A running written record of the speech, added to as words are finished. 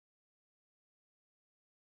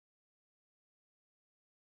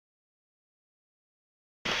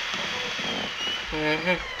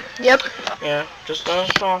Yep. Yeah, just us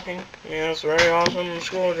talking. Yeah, it's very awesome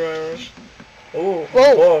screwdrivers. Ooh,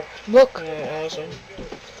 Whoa, look. Yeah, awesome.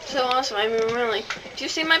 So awesome. I mean, really. Do you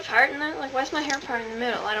see my part in that? Like, why's my hair part in the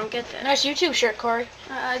middle? I don't get that. Nice YouTube shirt, Corey.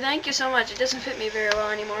 Thank you so much. It doesn't fit me very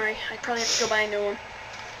well anymore. I probably have to go buy a new one.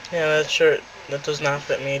 Yeah, that shirt, that does not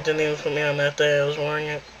fit me. It didn't even fit me on that day I was wearing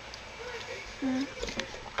it.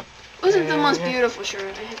 Wasn't the most beautiful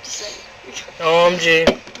shirt, I have to say.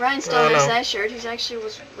 OMG. Ryan still has that shirt. He actually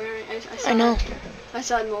was wearing. I know. I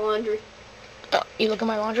saw it in the laundry. Oh, you look at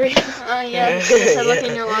my laundry? Yeah. Yes, I look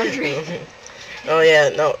in your laundry. Oh yeah,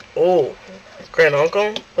 no. Oh, great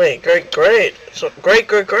uncle. Wait, great. So great.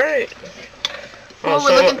 Oh,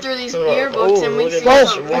 we're looking through these yearbooks and we see some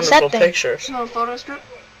what's that wonderful thing? pictures. Oh, photo strip.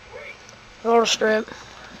 Photo strip.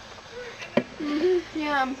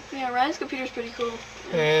 Yeah. Ryan's computer's pretty cool.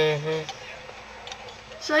 Mhm.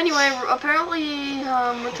 So anyway, apparently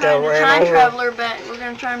we're trying to time traveler back. We're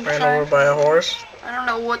gonna try and Ran over by a horse. I don't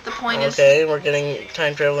know what the point is. Okay, we're getting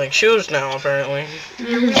time traveling shoes now, apparently.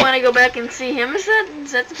 Yeah, we want to go back and see him. Is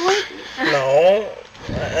that the point? No,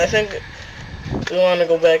 I think we want to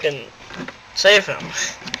go back and save him.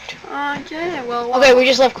 Okay, well. Okay, we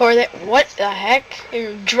just left Corey there. What the heck?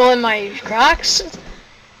 You're drilling my Crocs?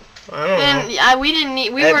 I don't know. And we didn't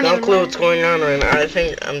need. We I have weren't no even clue what's going on right now. I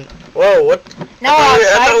think I'm. Whoa, what? No, I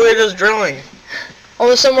outside. thought we were just drilling. Oh,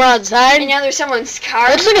 there's somewhere outside? And now there's someone's car.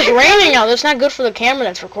 Looks like it's raining out. That's not good for the camera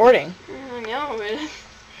that's recording. I know, but.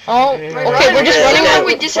 Oh, okay, we're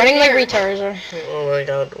just running like retards. Oh my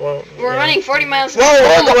god, whoa. We're running 40 miles an Whoa,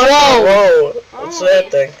 hour. whoa. What's that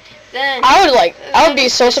thing? Then, I would be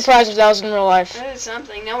so surprised if that was in real life. that is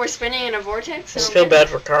something. Now we're spinning in a vortex. I just feel bad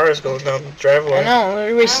for cars going down the driveway. I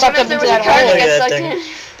know, we stuck up into that car hole. that gets Look sucked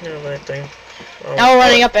at in. Yeah, that thing. Oh. Now we're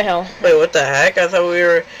running up a hill. Wait, what the heck? I thought we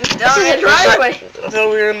were Down the driveway. I thought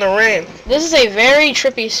we were in the rain. This is a very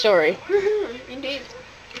trippy story. Indeed.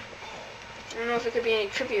 I don't know if it could be any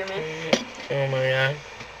trippier, man. Oh my god.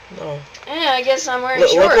 No. Yeah, I guess I'm wearing Look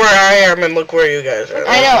shorts. where I am and look where you guys are.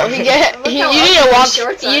 I know.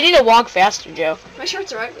 You need to walk faster, Joe. My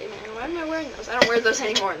shorts are ugly, man. Why am I wearing those? I don't wear those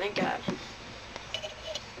anymore, thank God.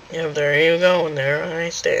 Yeah, there you go, and there I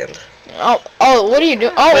stand. Oh, what are you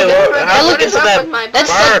doing? Oh, Wait, how did we get to that barn?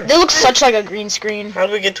 That looks such like a green screen. How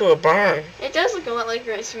did we get to a barn? It does look a lot like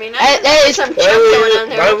green screen. There's some chub going on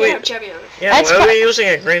there. why We can't have chubby over. Yeah, why are we using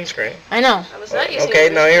a green screen? I know. I was not using Okay,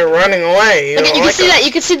 now you're running away.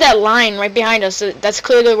 You can see that line right behind us. That's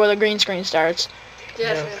clearly where the green screen starts.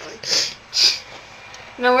 Definitely.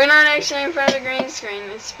 No, we're not actually in front of the green screen.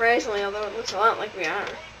 It's surprisingly, although it looks a lot like we are.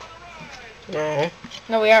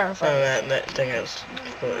 No, we are in front. That thing is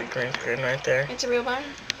a green screen right there. It's a real barn.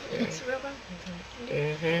 It's a real barn.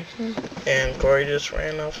 And Corey just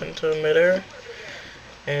ran off into midair.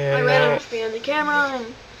 And I ran off behind the camera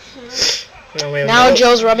and. Now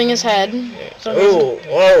Joe's rubbing his head. Ooh,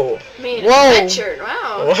 whoa. Red shirt,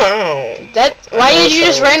 wow. Wow. Why did you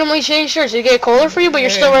just randomly change shirts? Did it get colder for you, but you're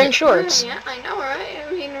still wearing shorts? Yeah, I know, right?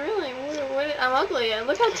 I mean, really, I'm ugly.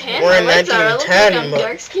 Look how tan We're my in legs are. I look like 1910, I'm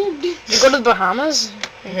dark skinned. You go to the Bahamas?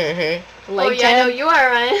 Oh yeah, I know you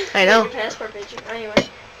are, Ryan. I know. Your passport picture. Anyway.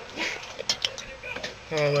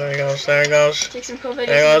 Oh, there he goes, there he goes. Take some cool videos.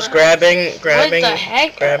 There he goes, grabbing. What the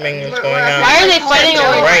heck? Grabbing is going on. Why are they fighting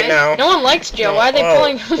over right now? No one likes Joe. Why are they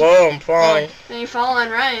pulling him? Whoa, I'm falling. Then you fall on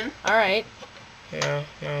Ryan. Alright. No,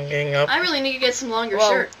 I'm getting up. I really need to get some longer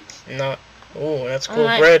shirts. No. Ooh, that's a cool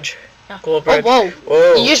Alright. bridge. Cool bridge. Oh, whoa.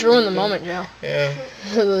 Whoa. You just ruined the moment, Joe. Yeah.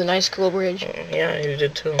 The nice cool bridge. Yeah, you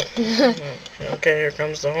did too. Okay, here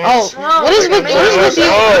comes the horse. Oh, what is with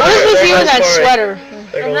you in that sweater?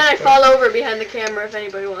 And then I fall over behind the camera if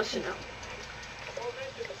anybody wants to know.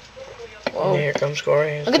 Whoa. Here comes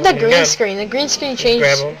Corey. Look at that green screen. The green screen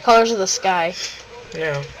changed colors of the sky.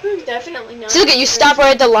 Yeah. Definitely not. See, look at you stop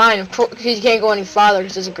right at the line because you can't go any farther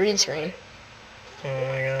because there's a green screen. Oh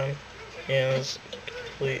my god. Yeah, that's a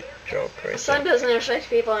complete joke right The sun doesn't affect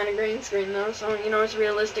people on a green screen though, so you know it's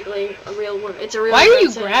realistically a real. It's a real. Why are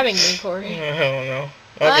you grabbing me, Corey? I don't know.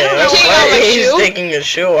 I don't Okay, know. he's taking his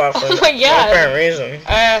shoe off for Oh my god. no apparent reason.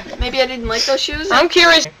 Maybe I didn't like those shoes. I'm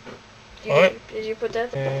curious. What? Did you put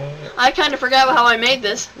that? I kind of forgot how I made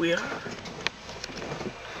this. We're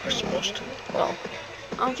supposed to. Well.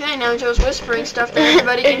 Okay, now Joe's whispering stuff that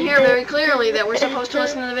everybody can hear very clearly that we're supposed to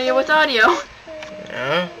listen to the video with audio.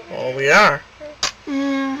 Yeah, well we are.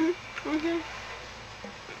 Okay.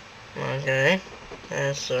 Okay.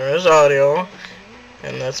 Yes, there is audio.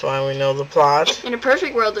 And that's why we know the plot. In a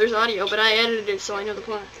perfect world, there's audio, but I edited it, so I know the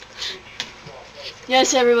plot.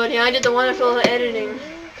 Yes, everybody, I did the wonderful editing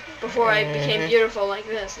before I became beautiful like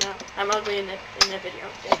this. No, I'm ugly in that video,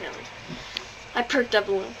 definitely. I perked up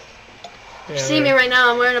a little. Yeah, See me right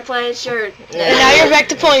now, I'm wearing a plaid shirt. Yeah. And now you're back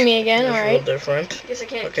to pulling me again, It's a alright? little different. Guess I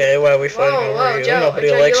can't. Okay, why are we fighting Whoa, over whoa, you? Joe. Nobody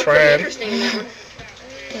Joe, likes you look pretty Fred. interesting in that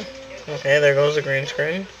one. Okay, there goes the green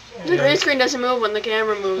screen. The green screen doesn't move when the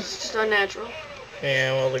camera moves. It's just unnatural.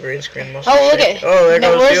 Yeah, well, the green screen must Oh, have look shaped- at Oh, there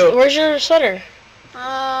now, goes you. where's your sweater?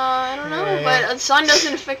 I don't know, but the sun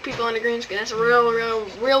doesn't affect people on the green screen. That's a real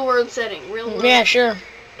world setting. Real world. Yeah, sure.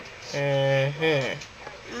 Mm-hmm.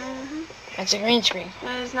 That's a green screen.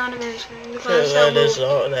 That is not a green screen. The clouds don't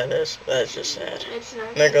That's just sad. It's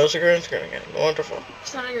not. There goes the green screen again. Wonderful.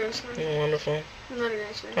 It's not a green screen. Wonderful. It's not a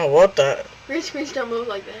green screen. Oh, what the? Green screens don't move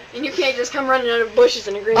like that. And you can't just come running out of bushes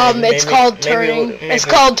in a green Um, screen. It's called maybe turning. It's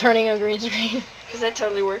called turning a green screen. Because that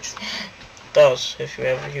totally works. Does if you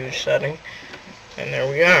have a huge setting. And there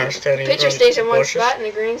we are, standing in Picture front of stays in one bushes. spot in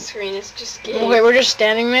the green screen. It's just gay. Okay, we're just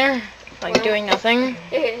standing there, like Well, doing nothing.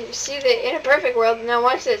 Hey, you see, in a perfect world, now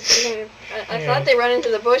watch this. I Yeah. thought they run into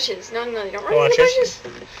the bushes. No, they don't run Watch into the this.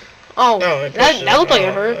 bushes. Oh, No, it that pushes- looked like it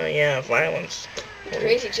oh, hurt. Yeah, violence.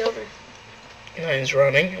 Crazy children. Now he's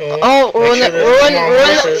running. Oh, Make ruin sure the there's ruin no ruin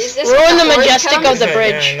horses. Is this ruin the the horse majestic coming? of the Yeah,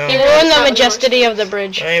 bridge. I know. He Yeah, ruined it's the not the majesty of the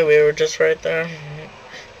bridge. Hey, we were just right there.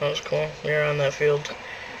 That was cool. We were on that field.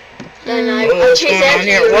 Then Whoa, I'll what's chase going after on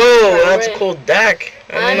here? you. Whoa, Run that's a away. cool deck.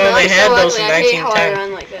 I didn't I'm know they so had those ugly. in I hate how I 1910.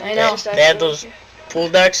 run like that. I know. Just They had those pool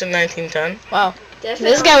decks in 1910. Wow,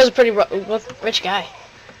 Definitely. this guy was a pretty rich guy.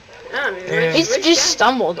 I don't know, Yeah. rich- He's rich just guy.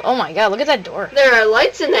 stumbled. Oh my god, look at that door. There are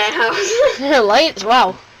lights in that house. There are lights.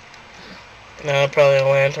 Wow. No, probably a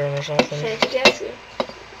lantern or something. Fantastic.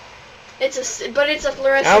 But it's a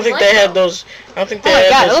fluorescent I don't think light, they had though. those. I don't think Oh they my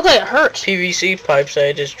god, had it those looked like it hurts. PVC pipes that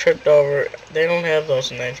I just tripped over. They don't have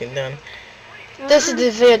those in 1910. This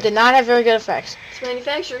video did not have very good effects. It's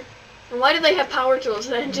manufactured. And why do they have power tools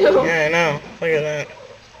then too? Yeah, I know. Look at that.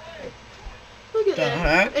 Look at The that.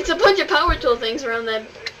 heck? It's a bunch of power tool things around that.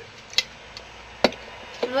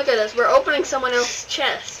 And look at us. We're opening someone else's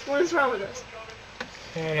chest. What is wrong with us?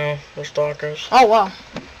 I don't know. They're stalkers. Oh wow.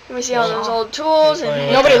 Let me see all those old tools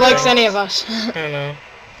and Nobody Yeah. likes any of us. I don't know.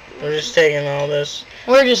 We're just taking all this.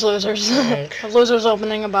 We're just losers. Junk. Losers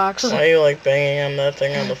opening a box. Why are you like banging on that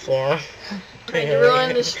thing on the floor? trying to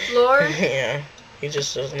ruin this floor. Yeah. He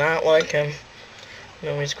just does not like him.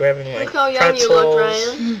 No, he's grabbing like Look how young you look,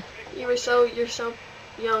 pretzels. Ryan. You're so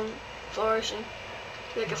young, flourishing,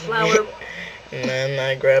 like a flower. And then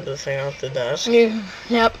I grab the thing off the desk.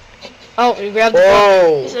 Yep. Oh, you grabbed the book.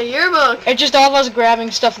 Whoa! It's a yearbook. It's just all of us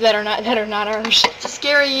grabbing stuff that are not ours. It's a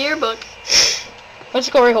scary yearbook. What's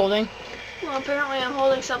Corey holding? Well, apparently I'm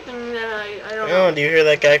holding something that I don't Oh, know. do you hear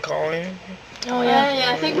that guy calling? Oh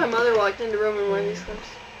Yeah, I think my mother walked in the room and one of these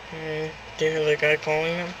things. Do you hear that guy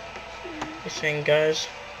calling him? He's saying, guys.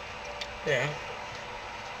 Yeah.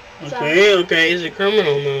 Okay, he's a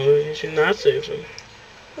criminal now. You should not save him.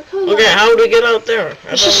 Look how Okay, how would we get out there?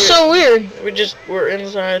 This is so weird. We're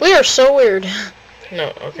inside. We are so weird.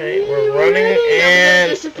 No, okay, we're running and...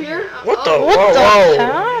 disappear. What the? Oh, What Whoa, the whoa.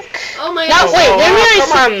 heck? oh my Now, God. wait, didn't we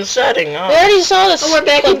already come on, setting We up. already saw this. Oh, we're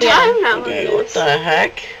back in clip yet. time now. Okay, Look at what this. the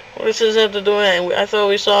heck? What does this have to do with it? I thought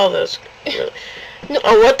we saw this. No.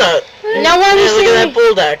 Oh, what the? Now what Hey, is look this? at that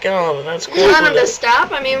pool deck. Oh, that's cool. You want him to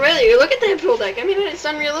stop? I mean, really, look at that pool deck. I mean, it's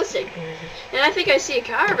unrealistic. Mm-hmm. And I think I see a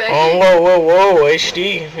car back Oh, there. whoa,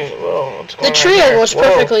 HD. Whoa, what's going The on trio here? was Whoa.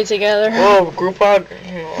 perfectly together. Whoa, group hug.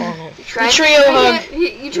 Oh, You trying to trio get me hug.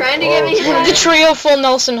 hit? You trying to get me Whoa. hit? The trio full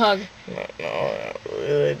Nelson hug. no,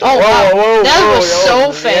 really. Oh, whoa, wow. whoa, That whoa, was so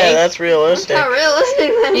Yeah, fake. that's realistic. How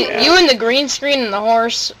realistic then. You and the green screen and the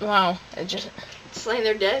horse. Wow. It just. It's like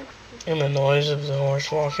they're dead. And the noise of the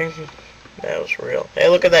horse walking. That was real. Hey,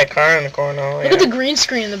 look at that car in the corner. Oh, Look at the green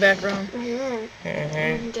screen in the background.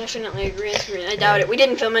 Definitely a green screen. I doubt it. We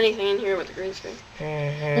didn't film anything in here with the green screen.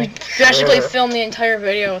 We practically Sure. filmed the entire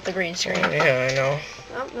video with the green screen. Yeah, I know.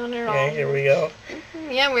 Oh, no, they're all. Yeah, here we go.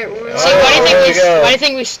 Yeah, we're See, Oh, why do you there we think go. why do you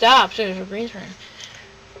think we stopped? It was a green screen.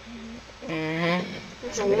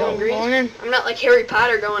 It's a long green Going screen. in. I'm not like Harry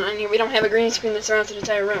Potter going on here. We don't have a green screen that surrounds the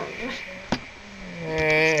entire room.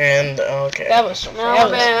 And okay. That was so. No, That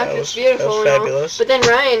was, man, that it's was- beautiful. that was and all. fabulous. But then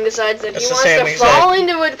Ryan decides that That's he the wants same to exact- fall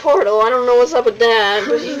into a portal. I don't know what's up with that,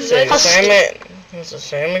 but he It's decides the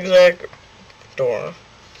same exact door.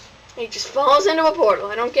 he just falls into a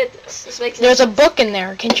portal. I don't get this. This makes no There's a sense. book in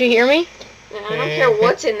there. Can't you hear me? I don't care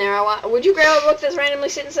what's in there. Would you grab a book that's randomly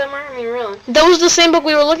sitting somewhere? I mean, really. That was the same book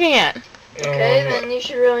we were looking at. Okay, then you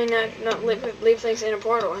should really not leave things in a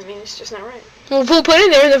portal. I mean, it's just not right. Well, who put it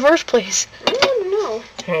there in the first place? I don't know.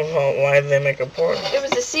 Well, why did they make a portal? It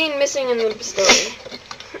was a scene missing in the story.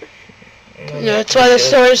 That's why the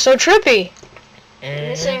story is so trippy.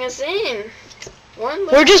 Missing a scene.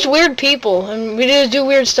 We're just weird people, and we just do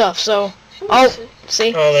weird stuff. So, oh,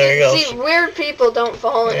 see. Oh, there he goes. See, weird people don't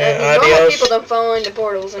fall in. Yeah, normal adios. people don't fall into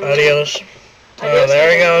portals. And Adios. Oh, Adios,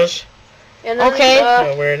 there he people. goes. And then, Okay.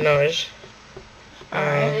 A weird noise.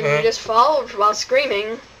 And you just fall while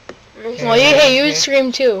screaming. Well, you would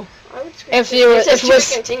scream too. I would scream. If you were, It says if it was,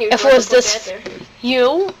 to be continued, if so it I was can put this, that there.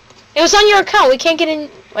 you. It was on your account. We can't get in.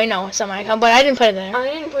 Wait, no, it's on my account, but I didn't put it there. I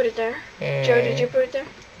didn't put it there. Joe, did you put it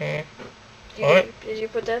there? What? Did you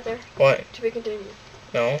put that there? What? To be continued.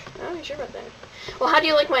 No. Oh, you sure about that? Well, how do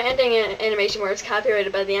you like my ending animation where it's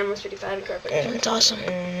copyrighted by the Animals 55 Incorporated? It's awesome.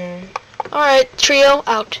 All right, trio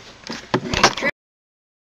out.